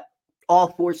say that all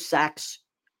 4 sacks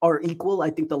are equal. I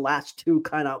think the last 2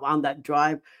 kind of on that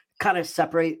drive kind of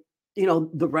separate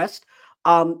the rest.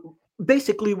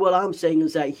 Basically, what I'm saying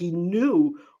is that he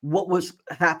knew what was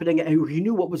happening and he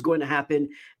knew what was going to happen,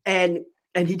 and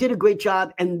he did a great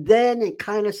job. And then it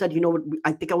kind of said, what,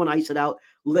 I think I want to ice it out.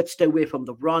 Let's stay away from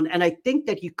the run. And I think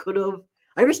that he could have.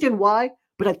 I understand why,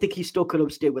 but I think he still could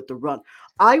have stayed with the run.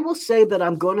 I will say that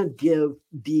I'm going to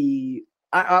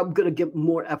give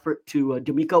more effort to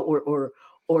D'Amico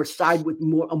or side with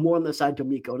more on the side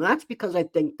D'Amico, and that's because I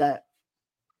think that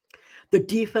the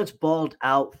defense balled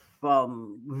out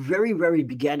from very, very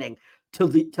beginning till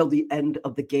the end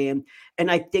of the game. And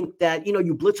I think that,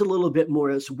 you blitz a little bit more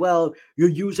as well. You're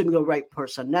using the right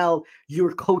personnel.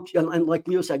 You're coach, and like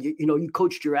Leo said, you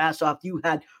coached your ass off. You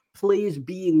had plays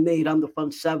being made on the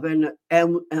front 7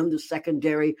 and the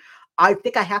secondary. I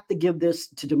think I have to give this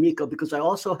to D'Amico because I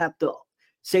also have to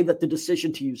say that the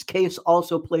decision to use Case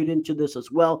also played into this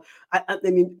as well. I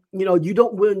mean, you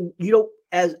don't win,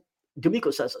 as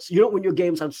D'Amico says this, you don't win your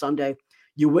games on Sunday.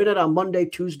 You win it on Monday,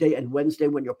 Tuesday, and Wednesday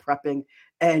when you're prepping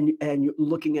and you're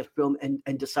looking at film and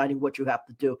deciding what you have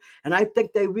to do. And I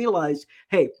think they realized,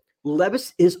 hey,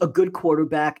 Levis is a good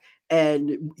quarterback,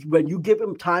 and when you give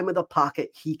him time in the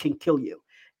pocket, he can kill you.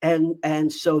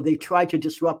 And so they tried to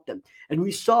disrupt him. And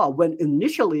we saw when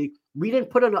initially we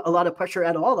didn't put a lot of pressure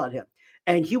at all on him,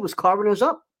 and he was carving us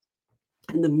up.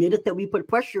 And the minute that we put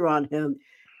pressure on him,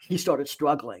 he started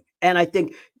struggling. And I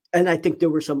think there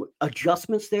were some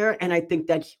adjustments there. And I think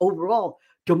that overall,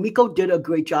 D'Amico did a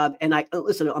great job. And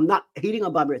I'm not hating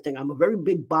on Bobby or anything. I'm a very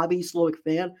big Bobby Slowick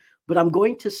fan, but I'm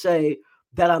going to say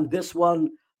that on this one,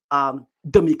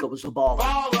 D'Amico was the baller.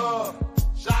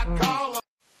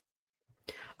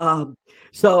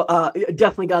 So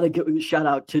definitely got to give a shout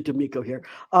out to D'Amico here.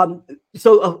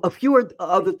 So a few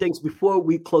other things before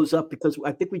we close up, because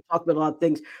I think we talked about a lot of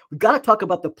things. We've got to talk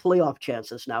about the playoff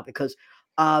chances now, because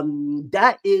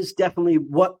that is definitely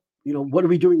what are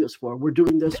we doing this for? We're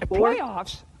doing this for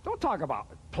playoffs. Don't talk about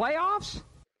it. Playoffs.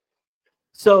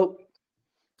 So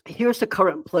here's the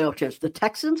current playoff chance. The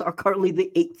Texans are currently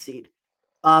the 8th seed.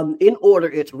 In order,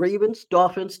 it's Ravens,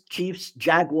 Dolphins, Chiefs,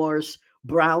 Jaguars,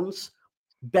 Browns,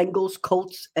 Bengals,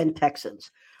 Colts, and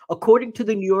Texans. According to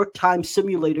the New York Times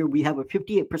simulator, we have a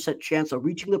 58% chance of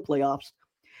reaching the playoffs.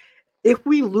 If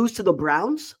we lose to the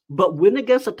Browns, but win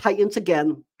against the Titans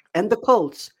again and the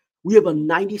Colts, we have a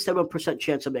 97%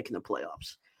 chance of making the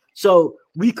playoffs. So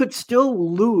we could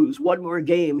still lose one more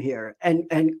game here and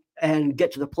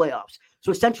get to the playoffs.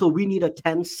 So essentially, we need a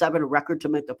 10-7 record to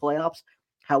make the playoffs.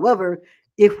 However,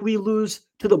 if we lose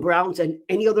to the Browns and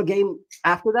any other game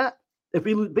after that, if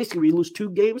we lose 2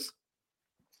 games,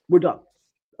 we're done.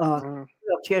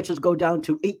 Chances go down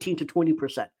to 18 to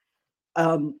 20%.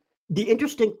 The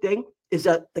interesting thing is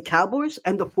that the Cowboys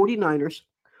and the 49ers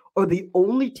are the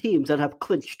only teams that have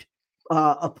clinched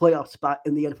a playoff spot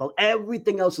in the NFL.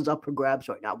 Everything else is up for grabs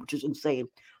right now, which is insane.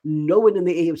 No one in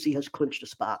the AFC has clinched a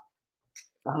spot.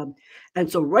 And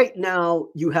so right now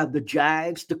you have the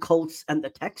Jags, the Colts, and the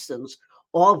Texans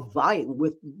all vying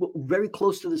with very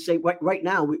close to the same. Right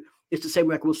now, it's the same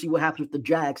record. We'll see what happens with the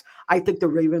Jags. I think the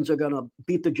Ravens are going to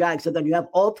beat the Jags, and then you have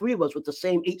all 3 of us with the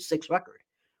same 8-6 record.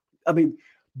 I mean,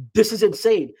 this is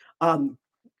insane.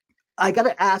 I got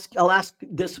to ask, I'll ask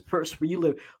this first for you,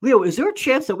 Leo. Leo, is there a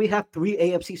chance that we have 3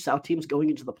 AFC South teams going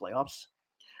into the playoffs?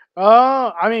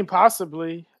 I mean,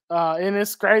 possibly. And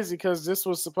it's crazy because this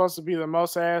was supposed to be the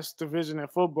most asked division in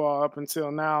football up until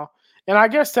now. And I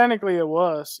guess technically it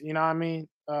was, you know what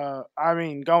I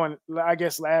mean? Going, I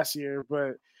guess, last year.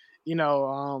 But,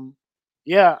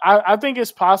 yeah, I think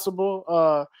it's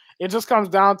possible. it just comes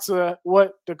down to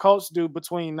what the Colts do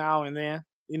between now and then.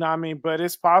 You know what I mean? But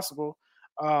it's possible.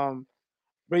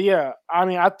 But yeah, I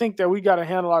mean, I think that we got to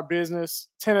handle our business.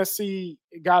 Tennessee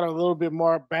got a little bit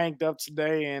more banged up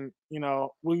today, and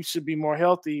we should be more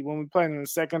healthy when we play in the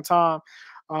second time.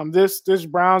 This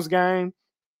Browns game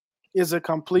is a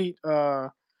complete.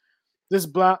 This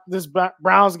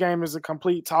Browns game is a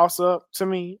complete toss up to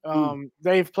me.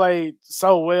 They've played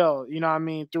so well, you know what I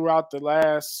mean, throughout the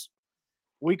last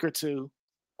week or two.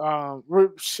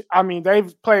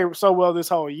 They've played so well this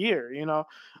whole year,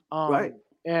 Right.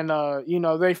 And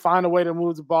they find a way to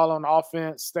move the ball on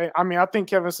offense. I think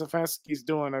Kevin Stefanski's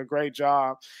doing a great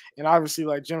job, and obviously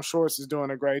like Jim Schwartz is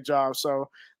doing a great job. So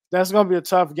that's gonna be a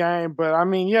tough game. But I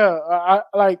mean, yeah, I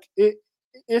like it.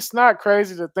 It's not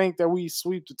crazy to think that we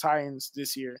sweep the Titans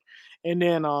this year, and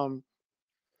then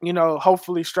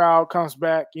hopefully Stroud comes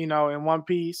back, in one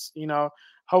piece.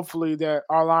 Hopefully that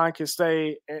our line can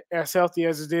stay as healthy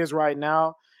as it is right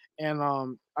now. And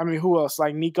who else?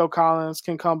 Like Nico Collins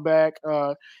can come back.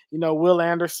 Will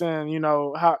Anderson.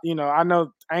 I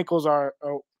know ankles are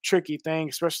a tricky thing,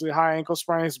 especially high ankle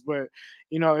sprains. But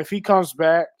if he comes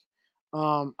back,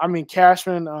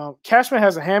 Cashman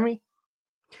has a hammy.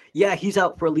 Yeah, he's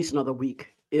out for at least another week.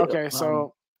 Okay,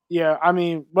 so yeah,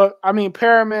 Perriman.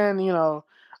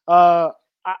 I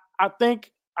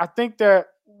think that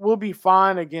we'll be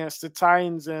fine against the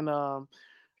Titans, and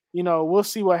we'll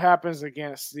see what happens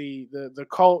against the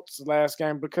Colts last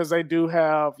game, because they do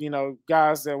have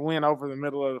guys that win over the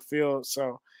middle of the field.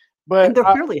 So, but and they're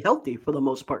fairly healthy for the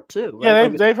most part too. Right? Yeah,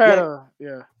 they've had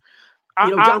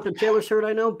Jonathan Taylor's hurt,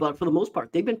 I know, but for the most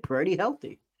part, they've been pretty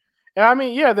healthy.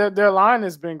 Their line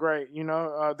has been great.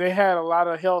 They had a lot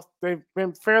of health. They've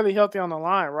been fairly healthy on the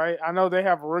line, right? I know they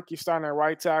have a rookie starting at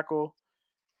right tackle,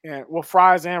 and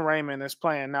Fries and Raymond is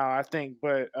playing now, I think.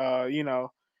 But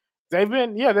they've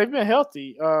been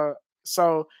healthy.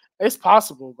 So it's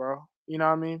possible, bro. You know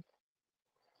what I mean?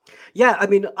 Yeah, I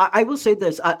mean, I will say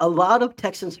this: a lot of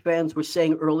Texans fans were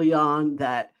saying early on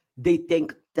that they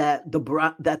think that the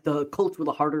Colts were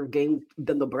the harder game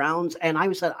than the Browns, and I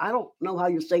said, I don't know how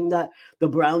you're saying that. The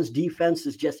Browns defense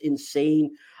is just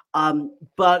insane.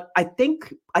 But I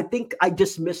think I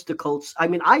dismissed the Colts. I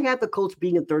mean, I had the Colts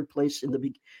being in third place in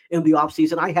the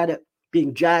offseason. I had it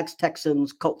being Jags,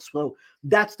 Texans, Colts. So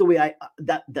that's the way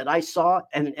I saw it.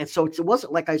 And so it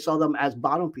wasn't like I saw them as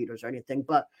bottom feeders or anything,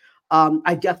 but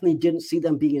I definitely didn't see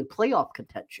them being in playoff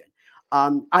contention.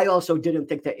 I also didn't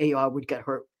think that AR would get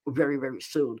hurt very, very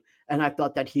soon. And I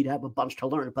thought that he'd have a bunch to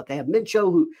learn. But they have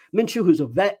Minshew, who's a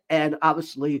vet and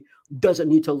obviously doesn't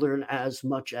need to learn as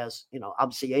much as,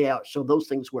 obviously AR. So those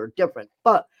things were different.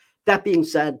 But that being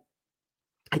said,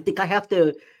 I think I have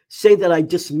to say that I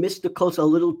dismissed the Colts a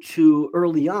little too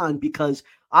early on, because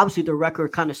obviously the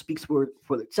record kind of speaks for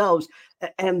themselves.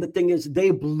 And the thing is, they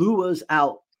blew us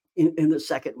out in the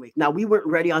second week. Now, we weren't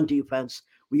ready on defense.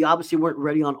 We obviously weren't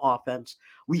ready on offense.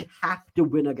 We have to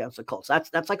win against the Colts. That's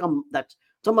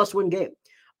a must-win game.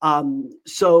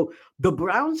 So the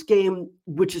Browns game,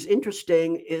 which is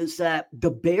interesting, is that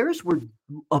the Bears were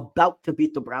about to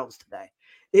beat the Browns today.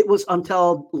 It was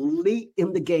until late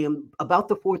in the game, about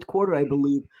the fourth quarter, I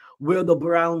believe, where the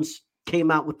Browns came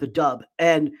out with the dub,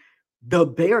 and the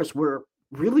Bears were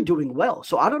really doing well.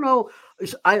 So I don't know.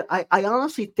 I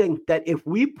honestly think that if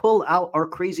we pull out our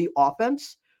crazy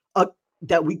offense,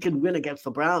 that we can win against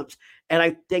the Browns. And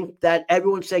I think that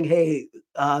everyone's saying, hey,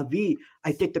 I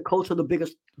think the Colts are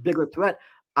the bigger threat.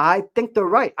 I think they're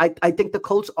right. I think the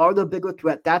Colts are the bigger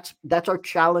threat. That's our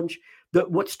challenge.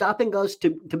 What's stopping us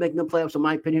to making the playoffs, in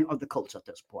my opinion, are the Colts at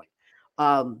this point.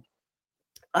 Let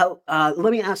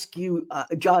me ask you,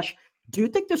 Josh, do you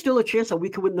think there's still a chance that we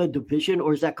can win the division,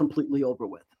 or is that completely over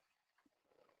with?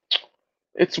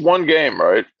 It's one game,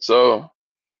 right? So,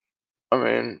 I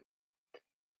mean,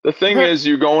 the thing is,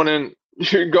 you're going in.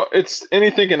 It's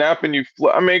anything can happen.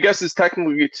 I guess it's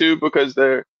technically two, because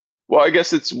I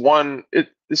guess it's one. It's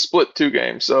split two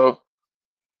games. So,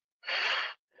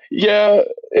 yeah,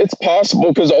 it's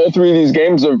possible, because all three of these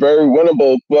games are very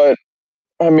winnable. But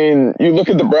I mean, you look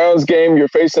at the Browns game, you're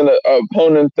facing an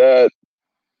opponent that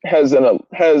has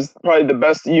probably the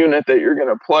best unit that you're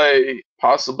going to play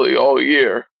possibly all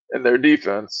year in their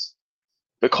defense.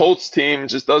 The Colts team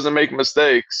just doesn't make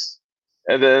mistakes.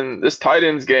 And then this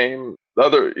Titans game,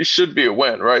 it should be a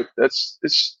win, right?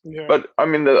 Yeah. But I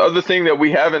mean, the other thing that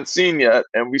we haven't seen yet,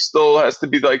 and we still has to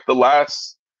be like the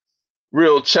last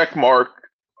real check mark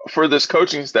for this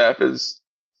coaching staff, is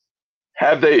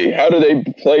how do they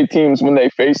play teams when they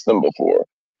face them before?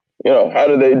 How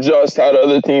do they adjust? How do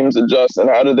other teams adjust? And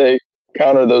how do they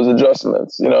counter those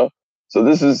adjustments? So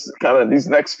this is kind of these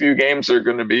next few games are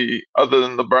going to be, other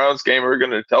than the Browns game, are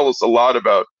going to tell us a lot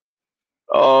about.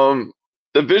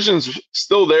 The vision's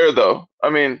still there though. I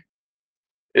mean,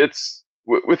 it's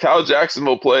with how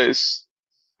Jacksonville plays.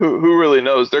 Who really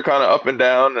knows? They're kind of up and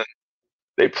down, and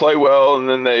they play well, and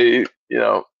then they,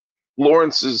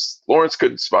 Lawrence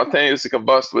could spontaneously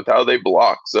combust with how they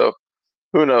block. So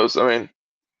who knows? I mean,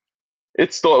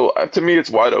 it's still, to me, it's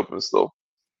wide open still.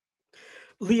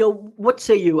 Leo, what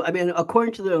say you? I mean,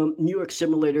 according to the New York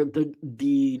simulator,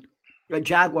 the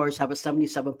Jaguars have a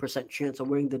 77% chance of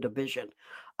winning the division.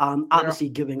 Obviously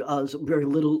giving us very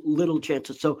little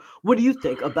chances. So what do you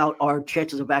think about our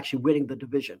chances of actually winning the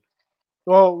division?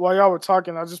 Well, while y'all were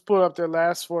talking, I just pulled up their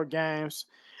last 4 games,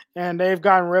 and they've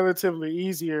gotten relatively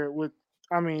easier with,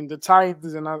 the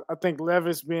Titans, and I think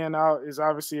Levis being out is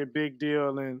obviously a big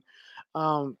deal, and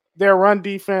their run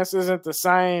defense isn't the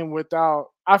same without.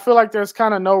 I feel like there's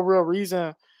kind of no real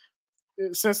reason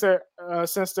since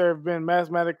they've been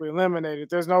mathematically eliminated.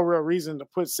 There's no real reason to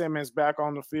put Simmons back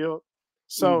on the field,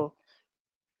 so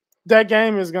that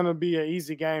game is going to be an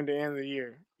easy game to end the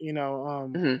year.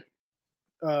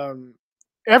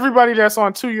 Everybody that's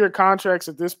on 2-year contracts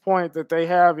at this point that they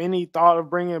have any thought of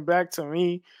bringing back, to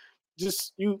me,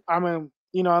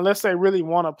 unless they really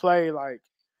want to play, like,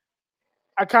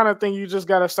 I kind of think you just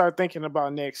got to start thinking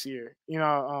about next year.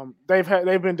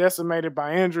 They've been decimated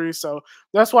by injuries, so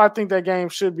that's why I think that game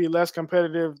should be less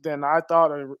competitive than I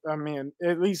thought.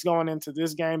 At least going into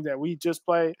this game that we just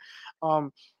played.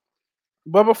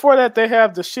 But before that, they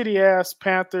have the shitty ass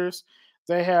Panthers.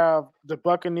 They have the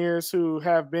Buccaneers, who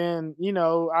have been,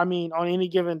 on any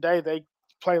given day they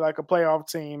play like a playoff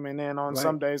team, and then on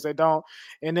some days they don't.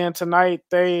 And then tonight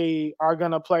they are going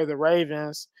to play the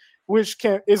Ravens, which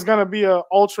is going to be an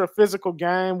ultra physical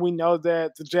game. We know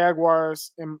that the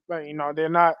Jaguars, they're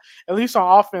not, at least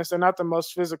on offense, they're not the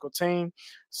most physical team.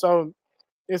 So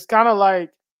it's kind of like,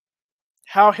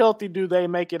 how healthy do they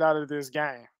make it out of this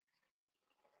game?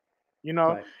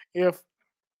 If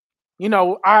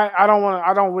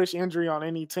I don't wish injury on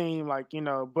any team, but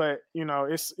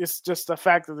it's just the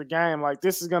fact of the game. Like,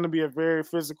 this is going to be a very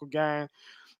physical game.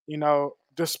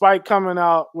 Despite coming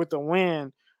out with a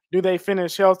win, do they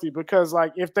finish healthy? Because,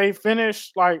 like, if they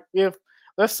finish, like,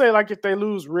 let's say, like, if they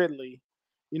lose Ridley,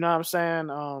 you know what I'm saying?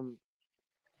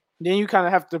 Then you kind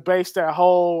of have to base that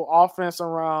whole offense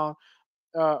around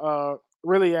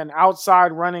really an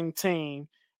outside running team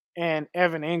and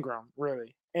Evan Ingram,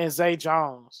 really, and Zay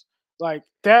Jones. Like,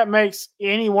 that makes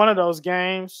any one of those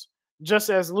games just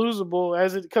as losable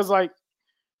as it, because, like,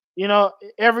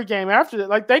 every game after that,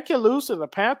 like, they can lose to the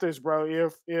Panthers, bro,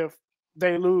 if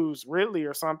they lose Ridley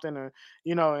or something, or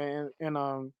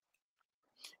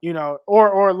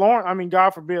or Lawrence. God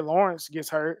forbid Lawrence gets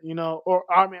hurt,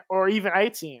 or even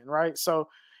Etienne, right? So,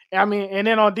 and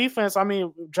then on defense,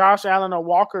 Josh Allen or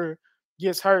Walker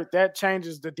gets hurt, that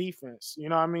changes the defense. You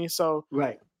know what I mean? So,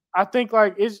 right. I think,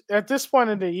 like, it's at this point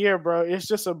in the year, bro, it's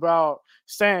just about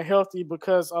staying healthy,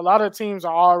 because a lot of teams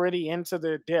are already into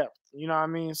their depth. You know what I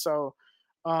mean? So,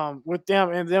 with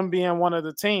them and them being one of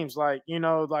the teams, like,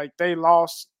 like, they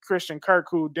lost Christian Kirk,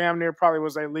 who damn near probably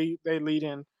was they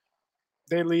leading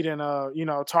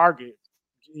target,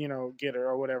 getter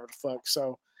or whatever the fuck.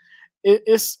 So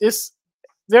it's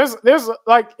there's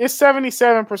like, it's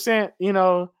 77%,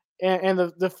 and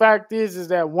the fact is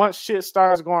that once shit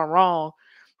starts going wrong,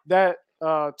 that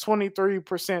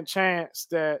 23% chance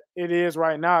that it is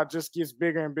right now just gets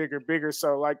bigger and bigger.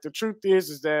 So, like, the truth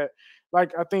is that,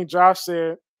 like, I think Josh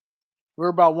said, we're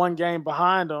about 1 game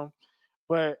behind them,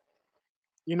 but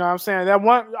you know what I'm saying, that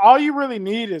one, all you really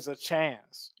need is a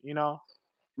chance,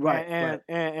 Right.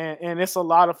 And it's a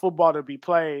lot of football to be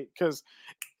played, because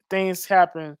things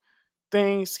happen,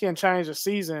 things can change a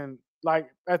season, like,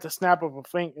 at the snap of a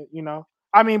finger,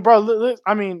 bro,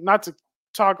 not to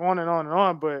talk on and on and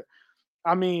on, but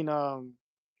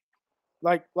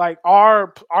like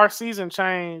our season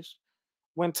changed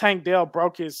when Tank Dell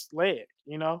broke his leg,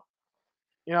 You know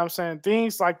what I'm saying?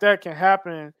 Things like that can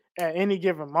happen at any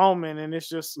given moment, and it's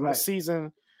just a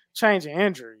season changing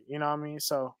injury, you know what I mean?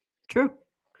 So true.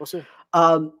 We'll see.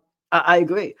 I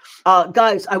agree.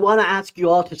 Guys, I want to ask you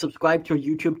all to subscribe to our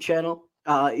YouTube channel.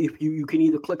 If you can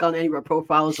either click on any of our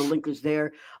profiles, the link is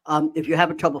there. If you're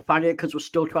having trouble finding it, because we're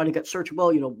still trying to get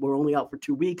searchable, we're only out for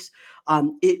 2 weeks.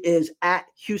 It is at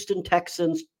Houston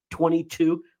Texans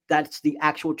 22. That's the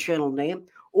actual channel name.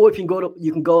 Or if you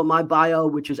can go in my bio,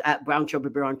 which is at Brown Chubby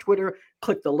Bear on Twitter,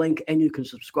 click the link and you can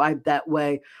subscribe that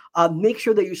way. Make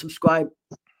sure that you subscribe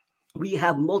We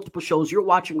have multiple shows. You're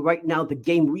watching right now the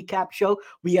game recap show.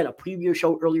 We had a preview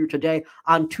show earlier today.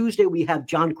 On Tuesday, we have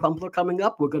John Crumpler coming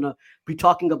up. We're going to be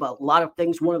talking about a lot of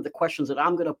things. One of the questions that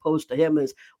I'm going to pose to him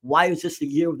is, why is this the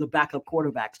year of the backup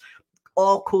quarterbacks?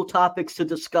 All cool topics to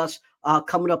discuss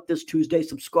coming up this Tuesday.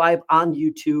 Subscribe on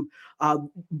YouTube.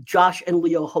 Josh and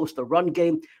Leo host the Run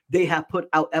Game. They have put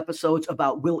out episodes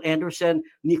about Will Anderson,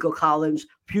 Nico Collins,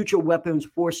 future weapons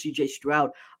for CJ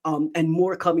Stroud, and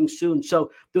more coming soon.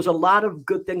 So there's a lot of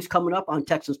good things coming up on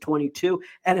Texans 22.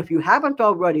 And if you haven't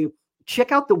already,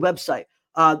 check out the website.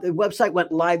 The website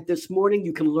went live this morning.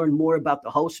 You can learn more about the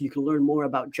hosts. You can learn more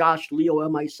about Josh, Leo,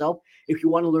 and myself. If you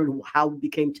want to learn how we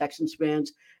became Texans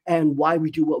fans and why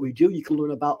we do what we do, you can learn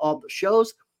about all the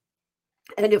shows.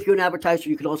 And if you're an advertiser,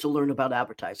 you can also learn about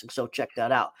advertising. So check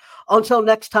that out. Until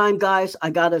next time, guys,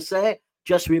 I got to say,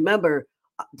 just remember,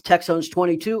 Texans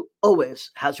 22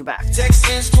 always has your back.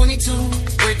 Texans 22,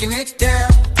 breaking it down.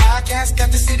 Podcast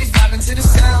got the city vibing to the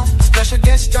sound. Special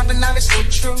guest dropping knowledge so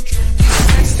true.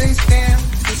 Texans fam,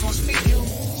 this one's for you.